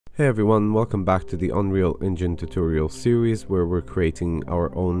Hey everyone, welcome back to the Unreal Engine tutorial series where we're creating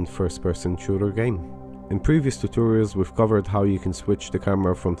our own first-person shooter game. In previous tutorials we've covered how you can switch the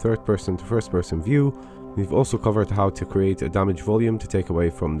camera from third-person to first-person view. We've also covered how to create a damage volume to take away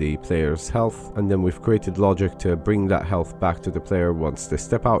from the player's health, and then we've created logic to bring that health back to the player once they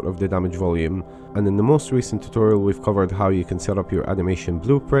step out of the damage volume. And in the most recent tutorial we've covered how you can set up your animation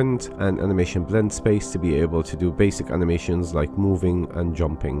blueprint and animation blend space to be able to do basic animations like moving and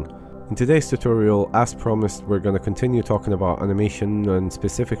jumping. In today's tutorial, as promised, we're going to continue talking about animation, and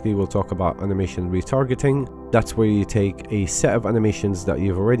specifically we'll talk about animation retargeting. That's where you take a set of animations that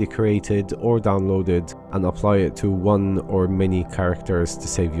you've already created or downloaded and apply it to one or many characters to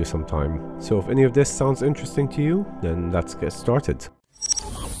save you some time. So if any of this sounds interesting to you, then let's get started.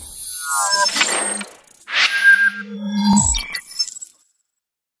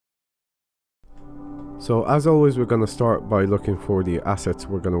 So as always, we're going to start by looking for the assets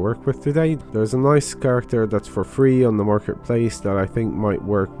we're going to work with today. There's a nice character that's for free on the marketplace that I think might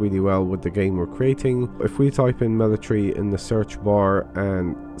work really well with the game we're creating. If we type in military in the search bar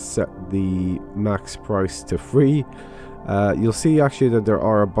and set the max price to free, you'll see actually that there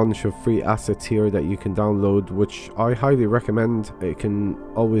are a bunch of free assets here that you can download, which I highly recommend. It can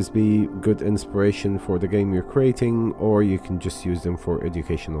always be good inspiration for the game you're creating, or you can just use them for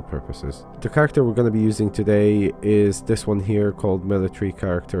educational purposes. The character we're going to be using today is this one here called Military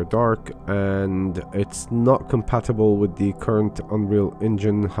Character Dark, and it's not compatible with the current Unreal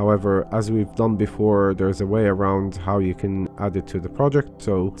Engine. However, as we've done before, there's a way around how you can add it to the project.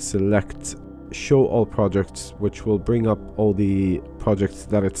 So select show all projects, which will bring up all the projects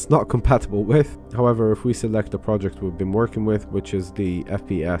that it's not compatible with. However, if we select the project we've been working with, which is the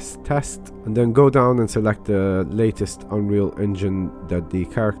FPS test, and then go down and select the latest Unreal Engine that the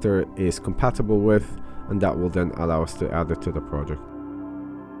character is compatible with, and that will then allow us to add it to the project.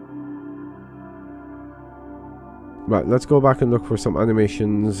 Right, let's go back and look for some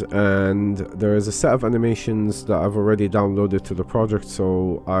animations, and there is a set of animations that I've already downloaded to the project,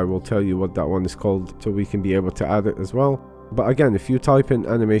 so I will tell you what that one is called so we can be able to add it as well. But again, if you type in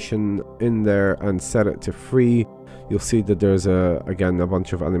animation in there and set it to free, you'll see that there's again a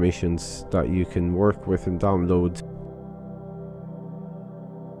bunch of animations that you can work with and download.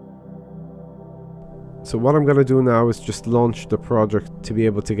 So what I'm going to do now is just launch the project to be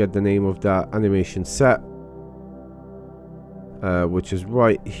able to get the name of that animation set. Which is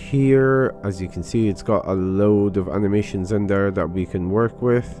right here. As you can see, it's got a load of animations in there that we can work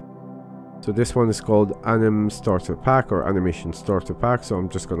with. So this one is called Anim Starter Pack or Animation Starter Pack. So I'm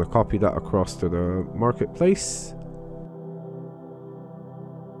just going to copy that across to the marketplace.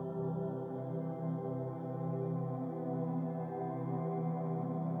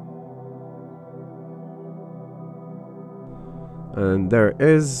 And there it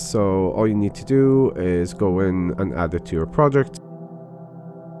is. So all you need to do is go in and add it to your project.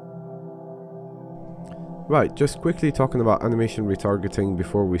 Right, just quickly talking about animation retargeting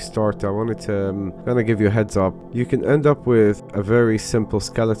before we start, I wanted to kind of give you a heads up. You can end up with a very simple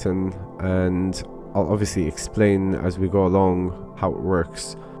skeleton, and I'll obviously explain as we go along how it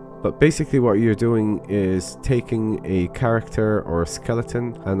works. But basically what you're doing is taking a character or a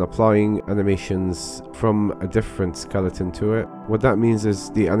skeleton and applying animations from a different skeleton to it. What that means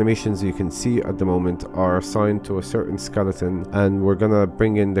is the animations you can see at the moment are assigned to a certain skeleton, and we're gonna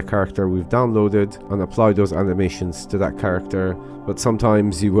bring in the character we've downloaded and apply those animations to that character. But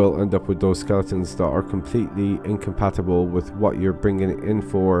sometimes you will end up with those skeletons that are completely incompatible with what you're bringing it in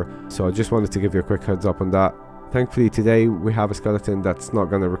for. So I just wanted to give you a quick heads up on that. Thankfully today we have a skeleton that's not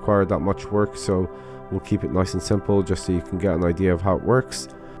going to require that much work, so we'll keep it nice and simple just so you can get an idea of how it works.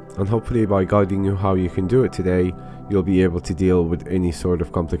 And hopefully by guiding you how you can do it today, you'll be able to deal with any sort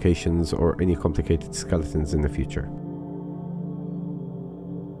of complications or any complicated skeletons in the future.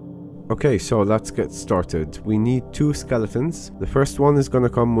 Okay, so let's get started. We need two skeletons. The first one is going to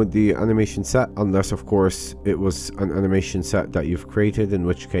come with the animation set, unless of course it was an animation set that you've created, in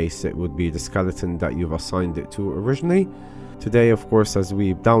which case it would be the skeleton that you've assigned it to originally. Today, of course, as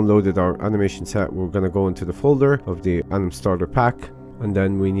we downloaded our animation set, we're going to go into the folder of the Anim Starter Pack, and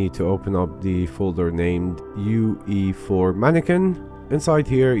then we need to open up the folder named UE4 Mannequin. Inside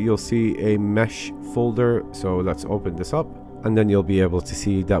here you'll see a mesh folder, so let's open this up. And then you'll be able to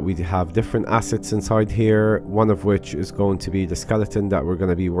see that we have different assets inside here, one of which is going to be the skeleton that we're going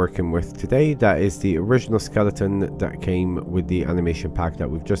to be working with today. That is the original skeleton that came with the animation pack that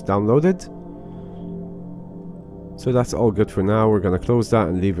we've just downloaded. So that's all good for now. We're going to close that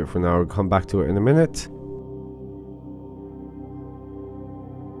and leave it for now. We'll come back to it in a minute.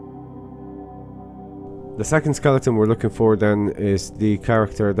 The second skeleton we're looking for then is the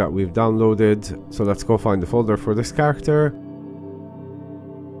character that we've downloaded. So let's go find the folder for this character.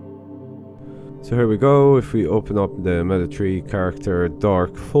 So here we go. If we open up the military character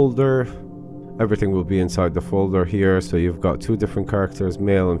dark folder, everything will be inside the folder here. So you've got two different characters,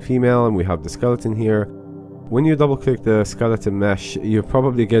 male and female, and we have the skeleton here. When you double click the skeleton mesh, you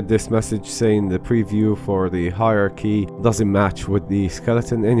probably get this message saying the preview for the hierarchy doesn't match with the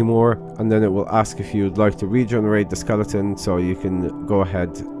skeleton anymore, and then it will ask if you'd like to regenerate the skeleton, so you can go ahead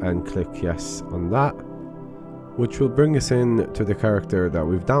and click yes on that, which will bring us in to the character that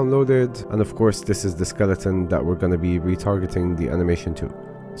we've downloaded. And of course this is the skeleton that we're going to be retargeting the animation to.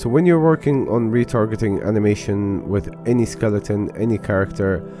 So when you're working on retargeting animation with any skeleton, any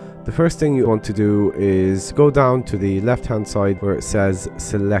character, the first thing you want to do is go down to the left hand side where it says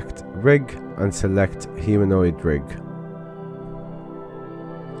select rig and select humanoid rig.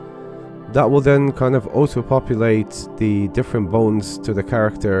 That will then kind of auto populate the different bones to the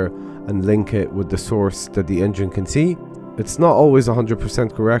character and link it with the source that the engine can see. It's not always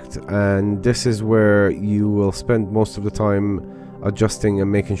 100% correct, and this is where you will spend most of the time adjusting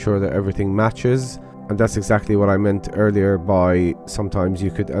and making sure that everything matches. And that's exactly what I meant earlier by sometimes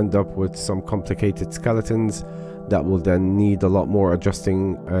you could end up with some complicated skeletons that will then need a lot more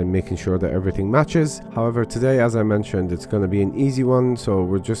adjusting and making sure that everything matches. However, today, as I mentioned, it's going to be an easy one, so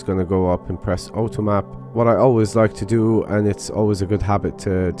we're just going to go up and press automap. What I always like to do, and it's always a good habit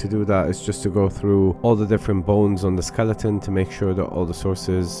to do that, is just to go through all the different bones on the skeleton to make sure that all the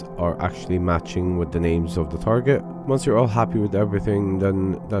sources are actually matching with the names of the target. Once you're all happy with everything,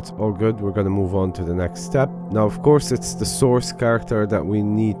 then that's all good. We're going to move on to the next step. Now, of course, it's the source character that we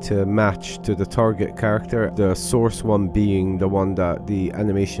need to match to the target character. The source one being the one that the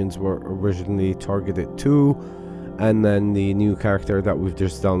animations were originally targeted to, and then the new character that we've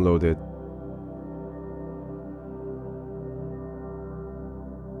just downloaded.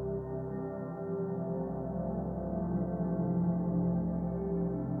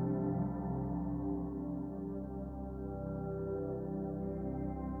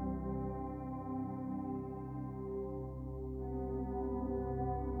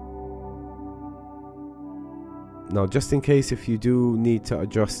 Now, just in case if you do need to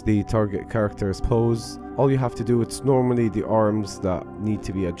adjust the target character's pose, all you have to do, it's normally the arms that need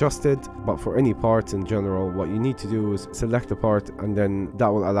to be adjusted, but for any part in general, what you need to do is select the part, and then that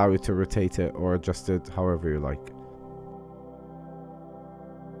will allow you to rotate it or adjust it however you like.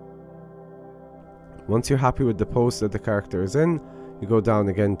 Once you're happy with the pose that the character is in, you go down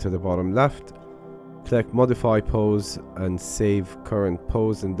again to the bottom left, click modify pose and save current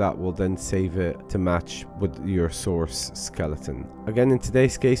pose, and that will then save it to match with your source skeleton. Again, in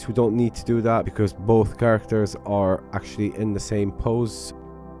today's case, we don't need to do that because both characters are actually in the same pose.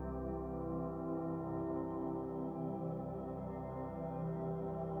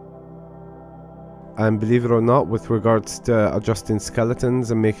 And believe it or not, with regards to adjusting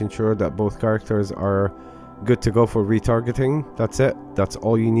skeletons and making sure that both characters are good to go for retargeting, that's it. That's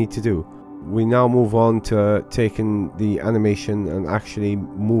all you need to do. We now move on to taking the animation and actually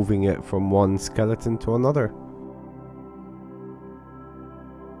moving it from one skeleton to another.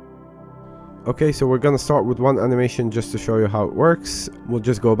 Okay, so we're going to start with one animation just to show you how it works. We'll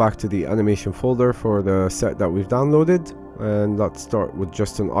just go back to the animation folder for the set that we've downloaded, and let's start with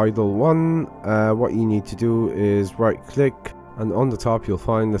just an idle one. What you need to do is right click, and on the top you'll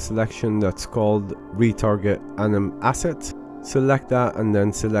find the selection that's called Retarget Anim Asset. Select that and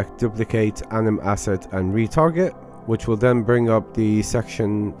then select Duplicate Anim Asset and Retarget, which will then bring up the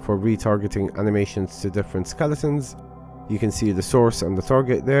section for retargeting animations to different skeletons. You can see the source and the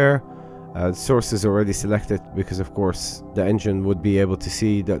target there. The source is already selected because of course the engine would be able to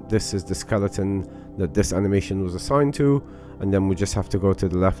see that this is the skeleton that this animation was assigned to, and then we just have to go to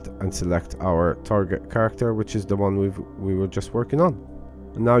the left and select our target character, which is the one we were just working on.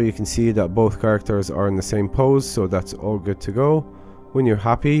 And now you can see that both characters are in the same pose, so that's all good to go. When you're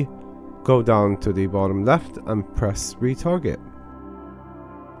happy, go down to the bottom left and press retarget.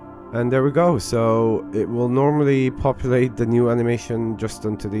 And there we go. So it will normally populate the new animation just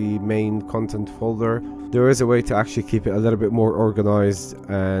onto the main content folder. There is a way to actually keep it a little bit more organized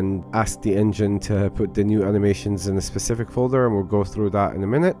and ask the engine to put the new animations in a specific folder, and we'll go through that in a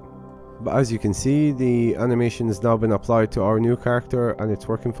minute. But as you can see, the animation has now been applied to our new character and it's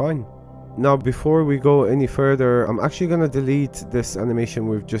working fine. Now, before we go any further, I'm actually going to delete this animation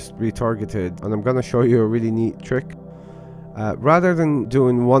we've just retargeted, and I'm going to show you a really neat trick. Rather than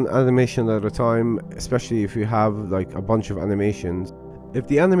doing one animation at a time, especially if you have like a bunch of animations, If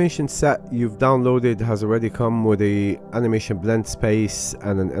the animation set you've downloaded has already come with a animation blend space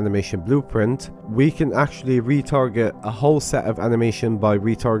and an animation blueprint, we can actually retarget a whole set of animation by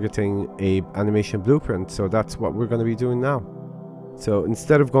retargeting a animation blueprint. So that's what we're going to be doing now. So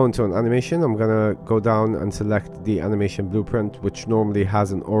instead of going to an animation, I'm going to go down and select the animation blueprint, which normally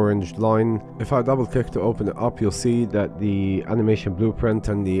has an orange line. If I double click to open it up, you'll see that the animation blueprint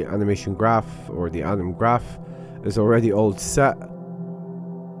and the animation graph, or the anim graph, is already all set.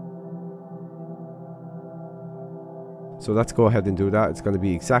 So let's go ahead and do that. It's going to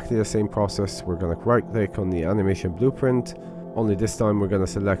be exactly the same process. We're going to right click on the animation blueprint, only this time we're going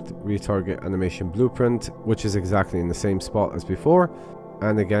to select retarget animation blueprint, which is exactly in the same spot as before.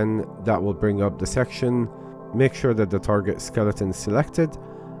 And again, that will bring up the section. Make sure that the target skeleton is selected,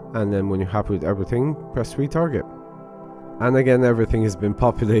 and then when you're happy with everything, press retarget. And again, everything has been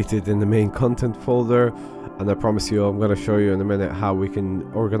populated in the main content folder, and I promise you I'm going to show you in a minute how we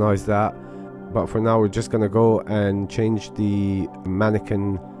can organize that. But for now, we're just going to go and change the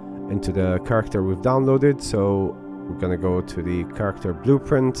mannequin into the character we've downloaded. So we're going to go to the character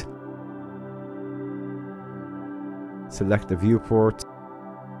blueprint, select the viewport,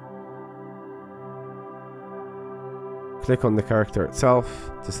 click on the character itself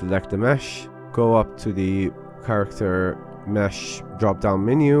to select the mesh, go up to the character mesh drop down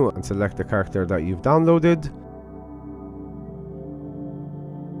menu and select the character that you've downloaded.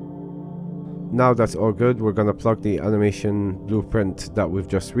 Now that's all good, we're going to plug the animation blueprint that we've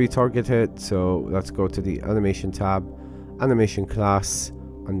just retargeted. So let's go to the animation tab, animation class,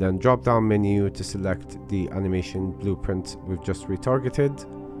 and then drop down menu to select the animation blueprint we've just retargeted.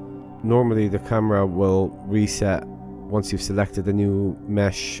 Normally the camera will reset once you've selected a new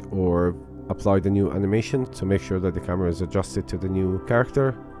mesh or applied a new animation, so make sure that the camera is adjusted to the new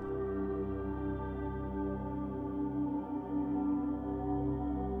character.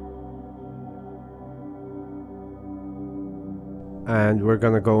 And we're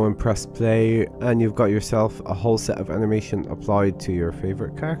gonna go and press play, and you've got yourself a whole set of animation applied to your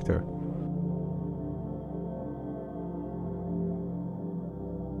favorite character.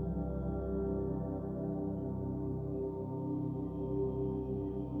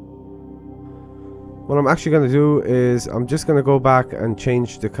 What I'm actually going to do is I'm just going to go back and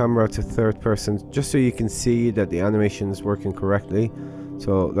change the camera to third person, just so you can see that the animation is working correctly.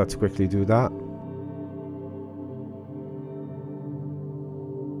 So let's quickly do that.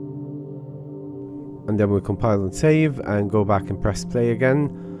 And then we'll compile and save and go back and press play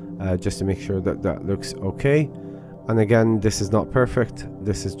again, just to make sure that that looks okay. And again, this is not perfect,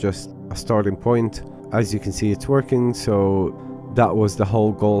 this is just a starting point. As you can see, it's working. So that was the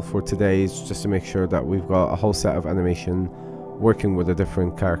whole goal for today, is just to make sure that we've got a whole set of animation working with a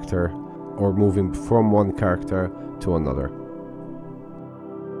different character, or moving from one character to another.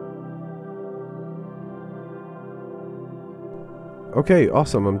 Okay,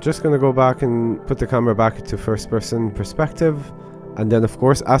 awesome. I'm just going to go back and put the camera back into first person perspective, and then of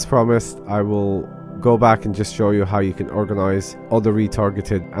course, as promised, I will go back and just show you how you can organize all the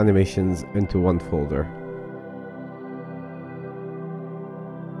retargeted animations into one folder.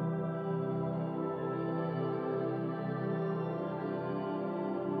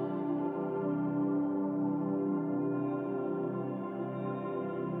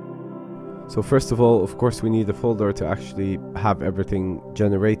 So first of all, of course, we need a folder to actually have everything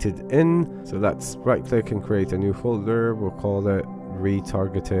generated in. So let's right click and create a new folder. We'll call it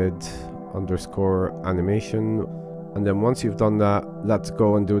retargeted _ animation. And then once you've done that, let's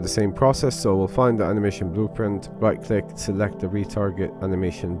go and do the same process. So we'll find the animation blueprint, right click, select the retarget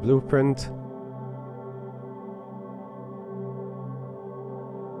animation blueprint.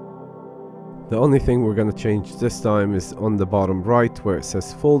 The only thing we're going to change this time is on the bottom right where it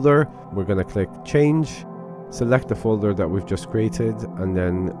says folder. We're going to click change, select the folder that we've just created, and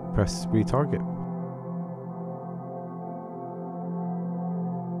then press retarget.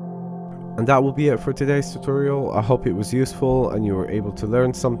 And that will be it for today's tutorial. I hope it was useful and you were able to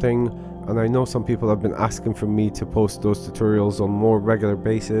learn something. And I know some people have been asking for me to post those tutorials on a more regular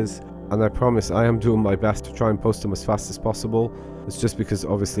basis. And I promise I am doing my best to try and post them as fast as possible. It's just because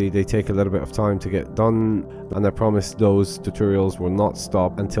obviously they take a little bit of time to get done, and I promise those tutorials will not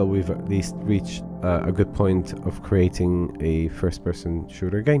stop until we've at least reached a good point of creating a first-person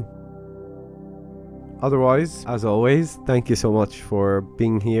shooter game. Otherwise, as always, thank you so much for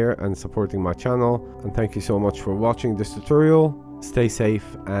being here and supporting my channel, and thank you so much for watching this tutorial. Stay safe,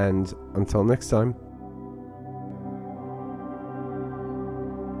 and until next time.